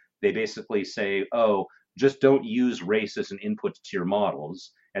fairness, they basically say, oh, just don't use race as an input to your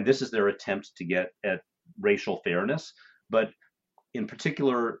models. And this is their attempt to get at racial fairness. But in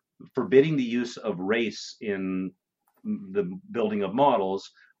particular, forbidding the use of race in the building of models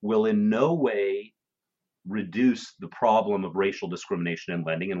will in no way reduce the problem of racial discrimination in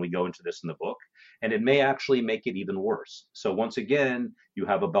lending, and we go into this in the book, and it may actually make it even worse. So once again, you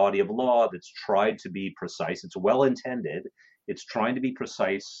have a body of law that's tried to be precise. It's well intended. It's trying to be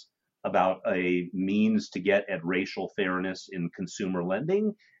precise about a means to get at racial fairness in consumer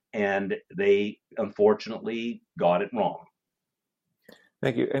lending, and they unfortunately got it wrong.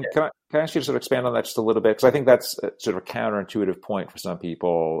 Thank you. And can I ask you to sort of expand on that just a little bit? Because I think that's sort of a counterintuitive point for some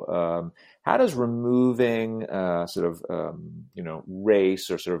people. How does removing race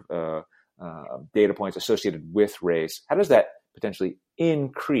or sort of data points associated with race, how does that potentially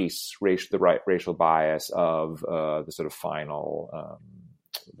increase the racial bias of the sort of final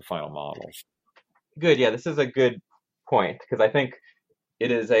models? Good. Yeah, this is a good point, because I think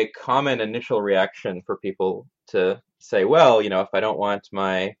it is a common initial reaction for people to say, well, if I don't want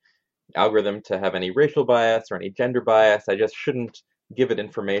my algorithm to have any racial bias or any gender bias, I just shouldn't give it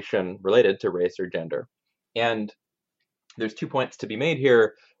information related to race or gender. And there's 2 points to be made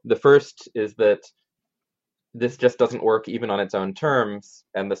here. The first is that this just doesn't work even on its own terms.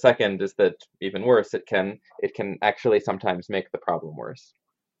 And the second is that, even worse, it can actually sometimes make the problem worse.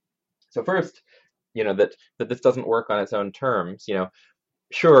 So first, that this doesn't work on its own terms.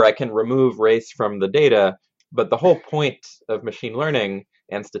 Sure, I can remove race from the data, but the whole point of machine learning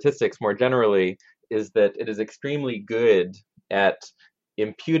and statistics more generally is that it is extremely good at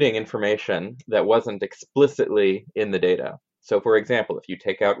imputing information that wasn't explicitly in the data. So for example, if you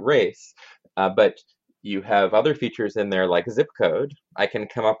take out race, but you have other features in there like zip code, I can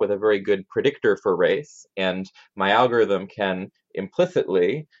come up with a very good predictor for race, and my algorithm can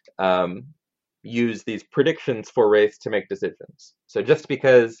implicitly use these predictions for race to make decisions. So just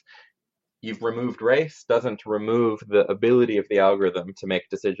because you've removed race doesn't remove the ability of the algorithm to make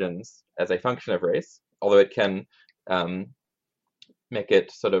decisions as a function of race, although it can make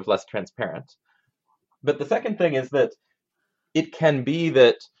it sort of less transparent. But the second thing is that it can be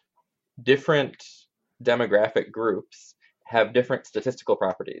that different demographic groups have different statistical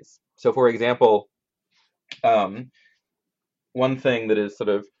properties. So for example, one thing that is sort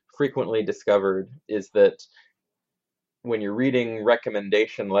of frequently discovered is that when you're reading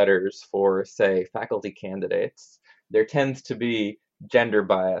recommendation letters for, say, faculty candidates, there tends to be gender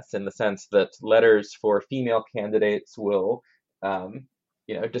bias in the sense that letters for female candidates will,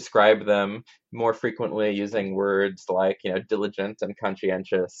 describe them more frequently using words like, diligent and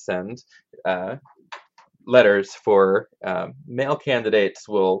conscientious, and letters for male candidates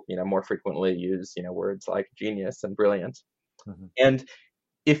will, more frequently use, words like genius and brilliant. Mm-hmm. And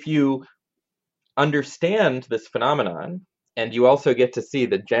if you understand this phenomenon, and you also get to see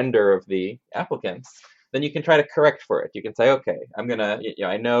the gender of the applicants, then you can try to correct for it. You can say, okay,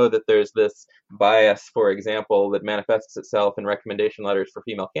 I know that there's this bias, for example, that manifests itself in recommendation letters for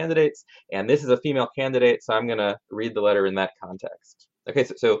female candidates, and this is a female candidate, so I'm going to read the letter in that context. Okay,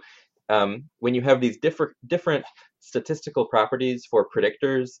 so when you have these different statistical properties for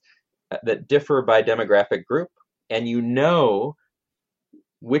predictors that differ by demographic group, and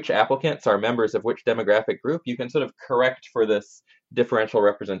which applicants are members of which demographic group, you can sort of correct for this differential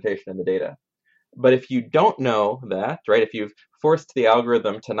representation in the data. But if you don't know that, right, if you've forced the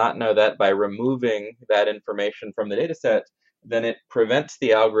algorithm to not know that by removing that information from the data set, then it prevents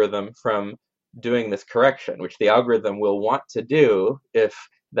the algorithm from doing this correction, which the algorithm will want to do if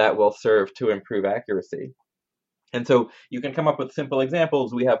that will serve to improve accuracy. And so you can come up with simple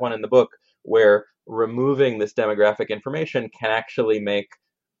examples. We have one in the book where removing this demographic information can actually make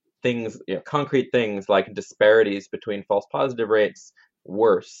things, concrete things like disparities between false positive rates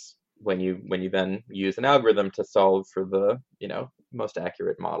worse when you then use an algorithm to solve for the most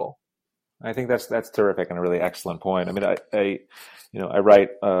accurate model. I think that's terrific and a really excellent point. I mean, I write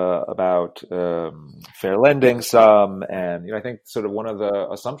about fair lending some, and I think sort of one of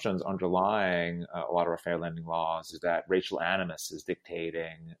the assumptions underlying a lot of our fair lending laws is that racial animus is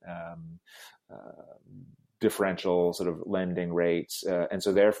dictating differential sort of lending rates, and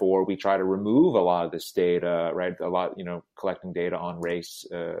so therefore we try to remove a lot of this data. Right, collecting data on race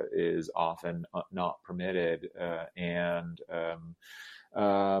is often not permitted,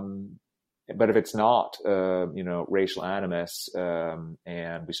 but if it's not, racial animus,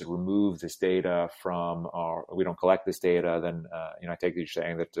 and we should remove this data from we don't collect this data, then, I take it you're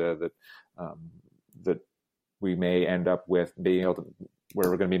saying that we may end up with being able to, where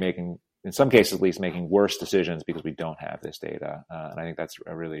we're going to be making, in some cases at least, making worse decisions because we don't have this data. And I think that's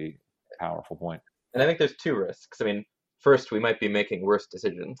a really powerful point. And I think there's two risks. I mean, first, we might be making worse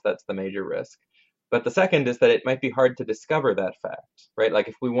decisions. That's the major risk. But the second is that it might be hard to discover that fact, right? Like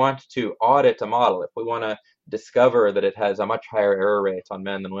if we want to audit a model, if we want to discover that it has a much higher error rate on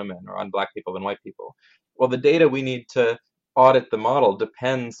men than women or on black people than white people, well, the data we need to audit the model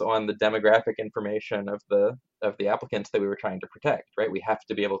depends on the demographic information of the applicants that we were trying to protect, right? We have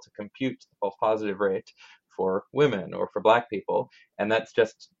to be able to compute the false positive rate for women or for black people, and that's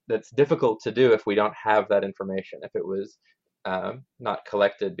difficult to do if we don't have that information. If it was not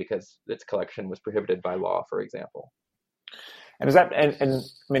collected because its collection was prohibited by law, for example. And is that and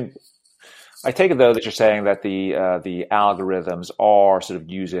I mean, I take it though that you're saying that the algorithms are sort of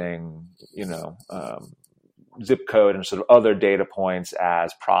using zip code and sort of other data points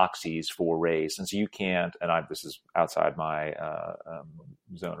as proxies for race, and so you can't. And this is outside my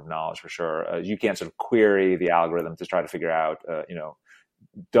zone of knowledge for sure. You can't sort of query the algorithm to try to figure out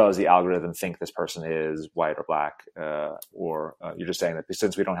does the algorithm think this person is white or black, or you're just saying that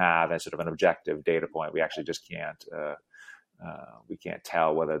since we don't have a sort of an objective data point, we actually just can't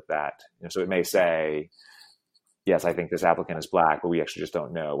tell whether that. So it may say, yes, I think this applicant is black, but we actually just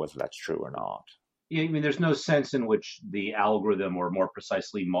don't know whether that's true or not. Yeah, I mean, there's no sense in which the algorithm, or more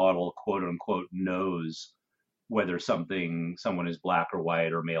precisely model, quote unquote, knows whether someone is black or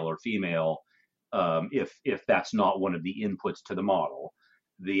white or male or female, if that's not one of the inputs to the model.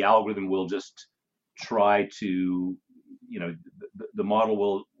 The algorithm will just try to, the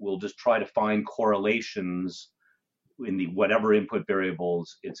model will just try to find correlations in the whatever input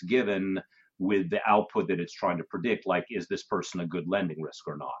variables it's given with the output that it's trying to predict, like, is this person a good lending risk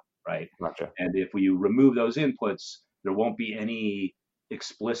or not, right? Gotcha. And if we remove those inputs, there won't be any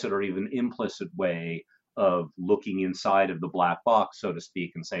explicit or even implicit way of looking inside of the black box, so to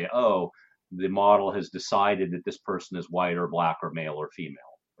speak, and say, oh, the model has decided that this person is white or black or male or female.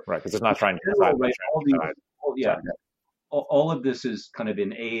 Right, because it's not trying to decide. Right, all of this is kind of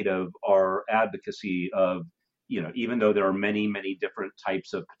in aid of our advocacy of, even though there are many, many different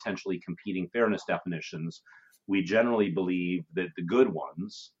types of potentially competing fairness definitions, we generally believe that the good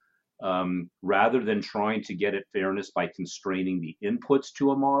ones, rather than trying to get at fairness by constraining the inputs to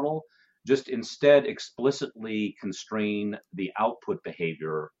a model, just instead explicitly constrain the output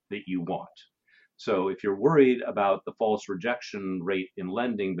behavior that you want. So if you're worried about the false rejection rate in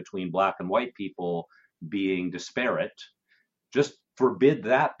lending between black and white people being disparate, just forbid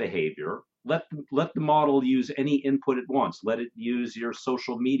that behavior. Let the model use any input it wants. Let it use your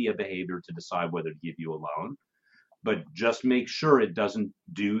social media behavior to decide whether to give you a loan, but just make sure it doesn't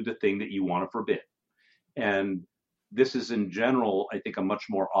do the thing that you want to forbid. And this is in general, I think, a much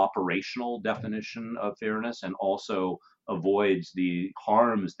more operational definition of fairness, and also avoids the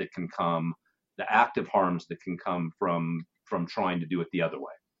harms that can come, the active harms that can come from trying to do it the other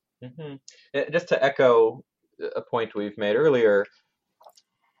way. Mm-hmm. Just to echo a point we've made earlier,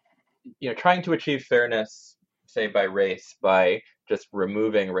 trying to achieve fairness, say by race, by just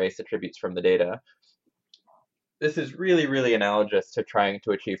removing race attributes from the data, this is really, really analogous to trying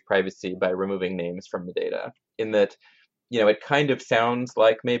to achieve privacy by removing names from the data, in that, it kind of sounds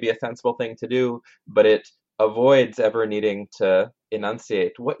like maybe a sensible thing to do, but it avoids ever needing to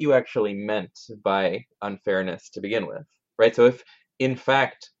enunciate what you actually meant by unfairness to begin with, right? So if, in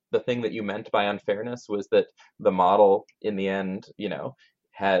fact, the thing that you meant by unfairness was that the model, in the end,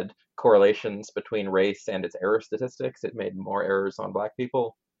 had correlations between race and its error statistics, it made more errors on black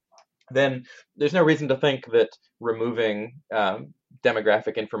people, then there's no reason to think that removing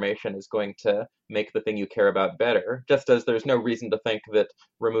demographic information is going to make the thing you care about better, just as there's no reason to think that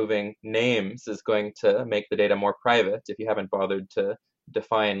removing names is going to make the data more private if you haven't bothered to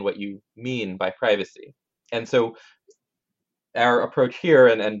define what you mean by privacy. And so our approach here,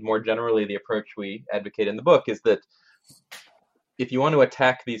 and more generally the approach we advocate in the book, is that if you want to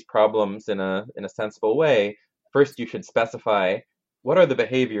attack these problems in a sensible way, first you should specify what are the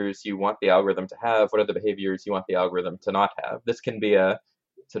behaviors you want the algorithm to have, what are the behaviors you want the algorithm to not have. This can be a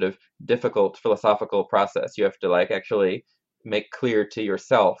sort of difficult philosophical process. You have to actually make clear to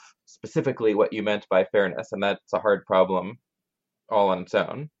yourself specifically what you meant by fairness, and that's a hard problem all on its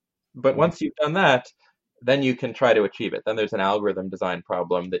own. But once you've done that, then you can try to achieve it. Then there's an algorithm design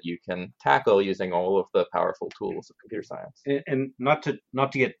problem that you can tackle using all of the powerful tools of computer science. And not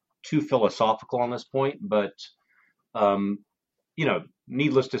to get too philosophical on this point, but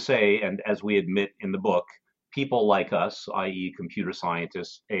needless to say, and as we admit in the book, people like us, i.e. computer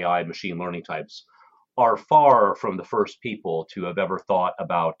scientists, AI, machine learning types, are far from the first people to have ever thought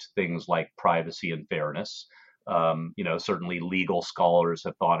about things like privacy and fairness. Certainly legal scholars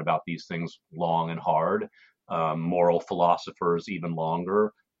have thought about these things long and hard. Moral philosophers even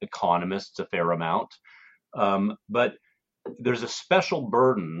longer. Economists a fair amount. But there's a special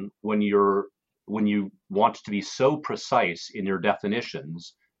burden when you want to be so precise in your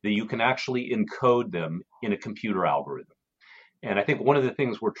definitions that you can actually encode them in a computer algorithm. And I think one of the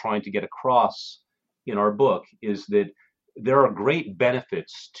things we're trying to get across in our book is that there are great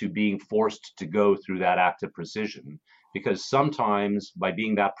benefits to being forced to go through that act of precision, because sometimes by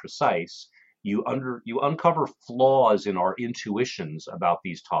being that precise, you uncover flaws in our intuitions about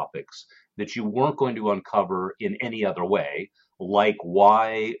these topics that you weren't going to uncover in any other way, like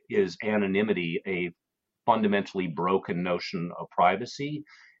why is anonymity a fundamentally broken notion of privacy,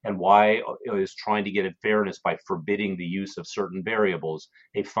 and why is trying to get at fairness by forbidding the use of certain variables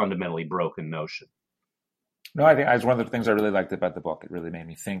a fundamentally broken notion. No, I think it's one of the things I really liked about the book. It really made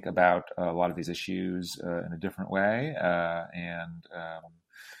me think about a lot of these issues in a different way,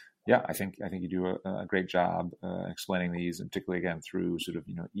 yeah, I think you do a great job explaining these, and particularly again through sort of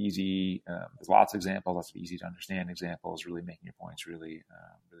easy. There's lots of examples, lots of easy to understand examples, really making your points really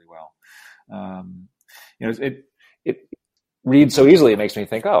well. It reads so easily. It makes me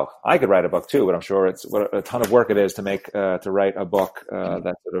think, oh, I could write a book too. But I'm sure it's what a ton of work it is to make to write a book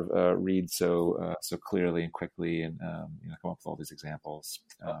that sort of reads so clearly and quickly, and come up with all these examples.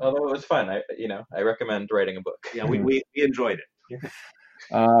 Although it was fun, I recommend writing a book. Yeah, we enjoyed it.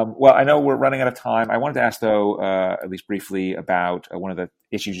 Well, I know we're running out of time. I wanted to ask, though, at least briefly, about one of the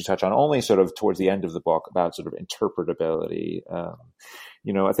issues you touch on only sort of towards the end of the book, about sort of interpretability.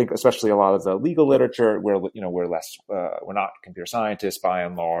 I think especially a lot of the legal literature, we're not computer scientists by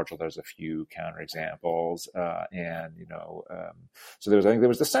and large, or there's a few counterexamples, so there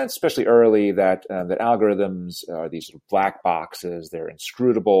was the sense, especially early, that algorithms are these sort of black boxes. They're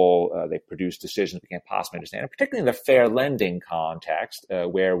inscrutable. They produce decisions we can't possibly understand, and particularly in the fair lending context,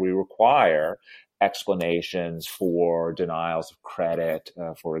 where we require explanations for denials of credit,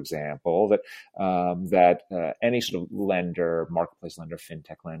 for example, that any sort of lender, marketplace lender,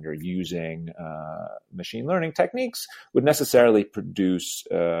 fintech lender using machine learning techniques would necessarily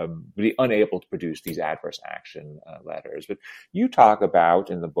be unable to produce these adverse action letters. But you talk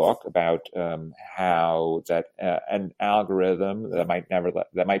about in the book about how that an algorithm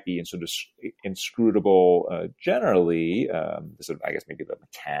that might be in sort of inscrutable generally, sort of, I guess maybe the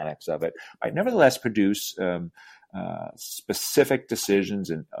mechanics of it, might nevertheless produce specific decisions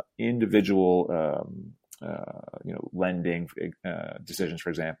and individual lending decisions, for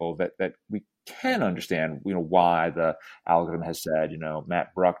example, that we can understand, why the algorithm has said,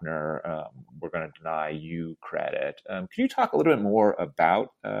 Matt Bruckner, we're going to deny you credit. Can you talk a little bit more about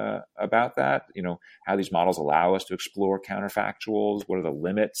that? How these models allow us to explore counterfactuals? What are the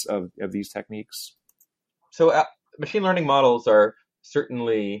limits of these techniques? So machine learning models are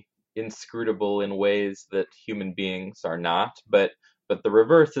certainly inscrutable in ways that human beings are not, but the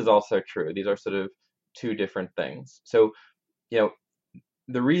reverse is also true. These are sort of two different things. So,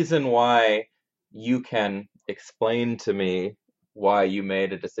 the reason why you can explain to me why you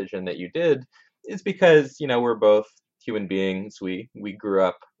made a decision that you did is because, we're both human beings. We grew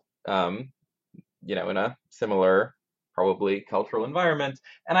up, in a similar, probably cultural environment,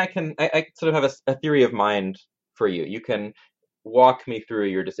 and I sort of have a theory of mind for you. You can walk me through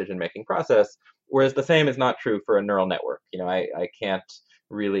your decision-making process, whereas the same is not true for a neural network. I can't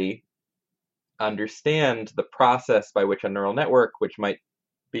really understand the process by which a neural network, which might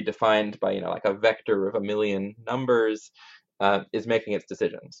be defined by, like a vector of a million numbers, is making its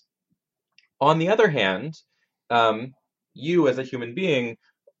decisions. On the other hand, you as a human being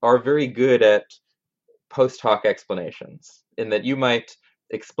are very good at post hoc explanations, in that you might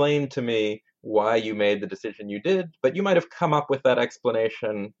explain to me why you made the decision you did, but you might have come up with that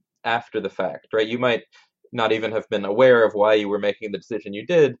explanation after the fact, right? You might not even have been aware of why you were making the decision you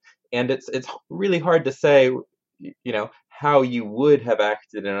did, and it's really hard to say, how you would have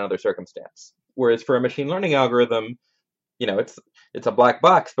acted in another circumstance. Whereas for a machine learning algorithm, it's a black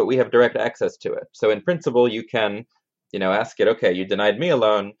box, but we have direct access to it. So in principle, you can, ask it, okay, you denied me a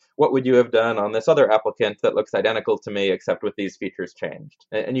loan. What would you have done on this other applicant that looks identical to me, except with these features changed?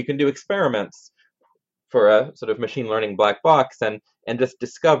 And you can do experiments for a sort of machine learning black box and just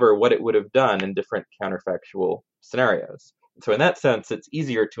discover what it would have done in different counterfactual scenarios. So in that sense, it's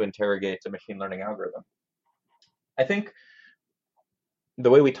easier to interrogate a machine learning algorithm. I think the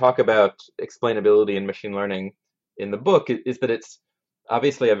way we talk about explainability in machine learning in the book is that it's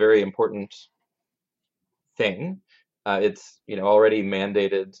obviously a very important thing. It's already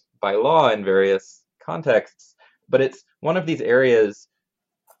mandated by law in various contexts, but it's one of these areas,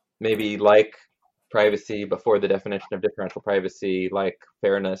 maybe like privacy, before the definition of differential privacy, like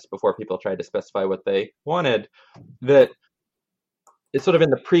fairness, before people tried to specify what they wanted, that it's sort of in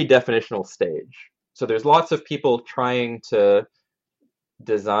the pre-definitional stage. So there's lots of people trying to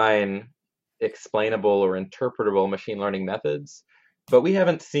design explainable or interpretable machine learning methods, but we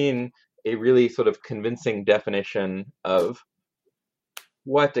haven't seen a really sort of convincing definition of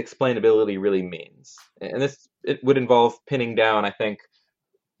what explainability really means. And it would involve pinning down, I think,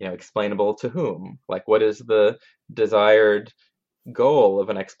 explainable to whom? Like, what is the desired goal of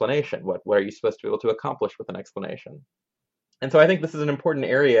an explanation? What are you supposed to be able to accomplish with an explanation? And so I think this is an important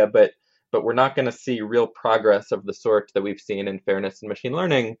area, but we're not going to see real progress of the sort that we've seen in fairness and machine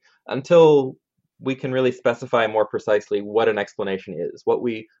learning until we can really specify more precisely what an explanation is, what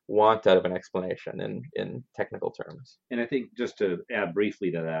we want out of an explanation in technical terms. And I think, just to add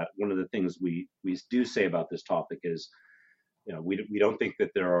briefly to that, one of the things we do say about this topic is, we don't think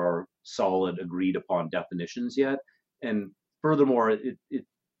that there are solid agreed upon definitions yet. And furthermore,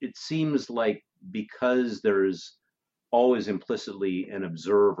 it seems like because there's always implicitly an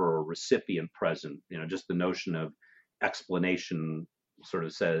observer or recipient present, just the notion of explanation sort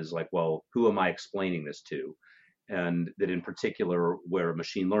of says, like, well, who am I explaining this to? And that in particular, where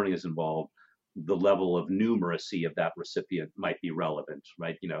machine learning is involved, the level of numeracy of that recipient might be relevant,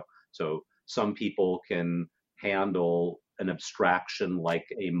 right? So some people can handle an abstraction like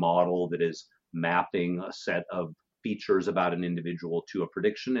a model that is mapping a set of features about an individual to a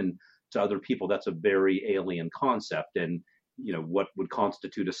prediction, and to other people that's a very alien concept, and what would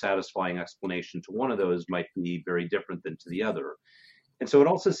constitute a satisfying explanation to one of those might be very different than to the other. And so it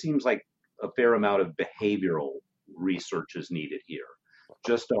also seems like a fair amount of behavioral research is needed here,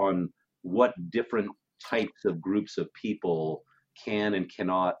 just on what different types of groups of people can and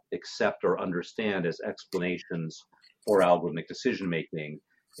cannot accept or understand as explanations for algorithmic decision making.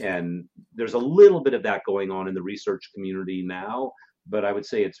 And there's a little bit of that going on in the research community now, but I would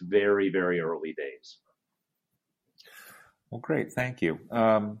say it's very, very early days. Well, great. Thank you.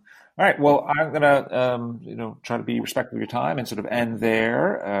 All right. Well, I'm going to, try to be respectful of your time and sort of end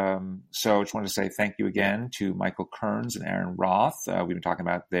there. So I just wanted to say thank you again to Michael Kearns and Aaron Roth. We've been talking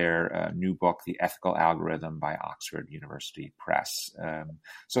about their new book, The Ethical Algorithm, by Oxford University Press.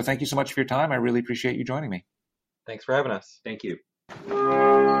 So thank you so much for your time. I really appreciate you joining me. Thanks for having us. Thank you.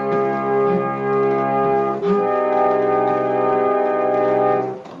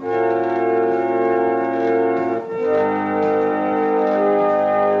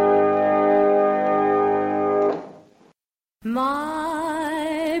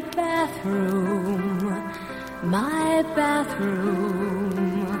 My bathroom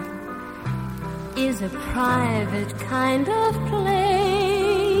is a private kind of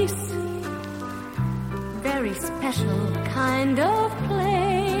place, very special kind of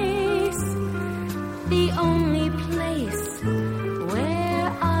place, the only place where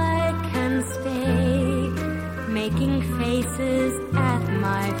I can stay, making faces at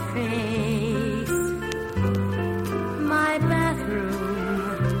my face. My bathroom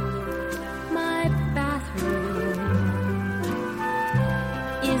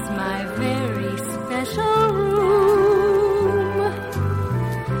is my very special room,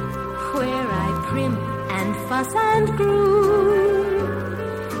 where I prim and fuss and groom,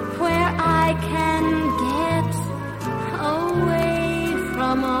 where I can get away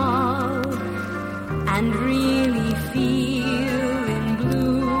from all and really feel in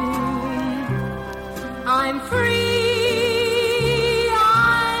bloom. I'm free.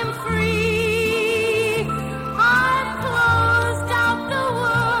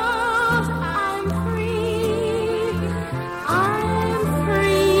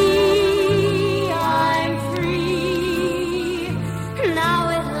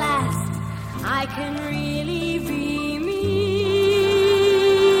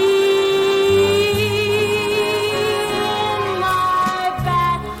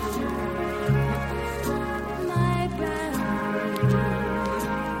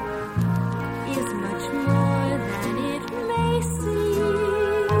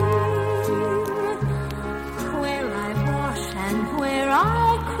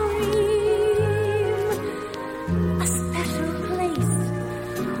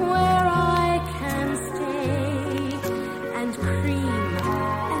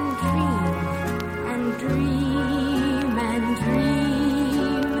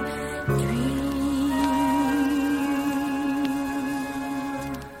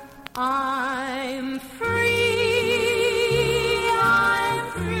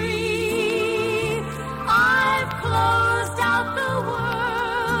 I've closed out the world.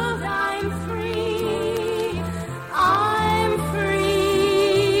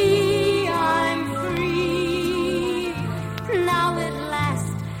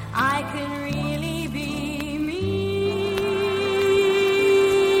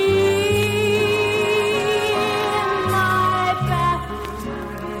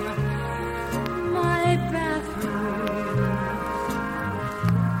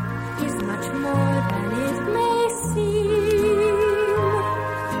 more.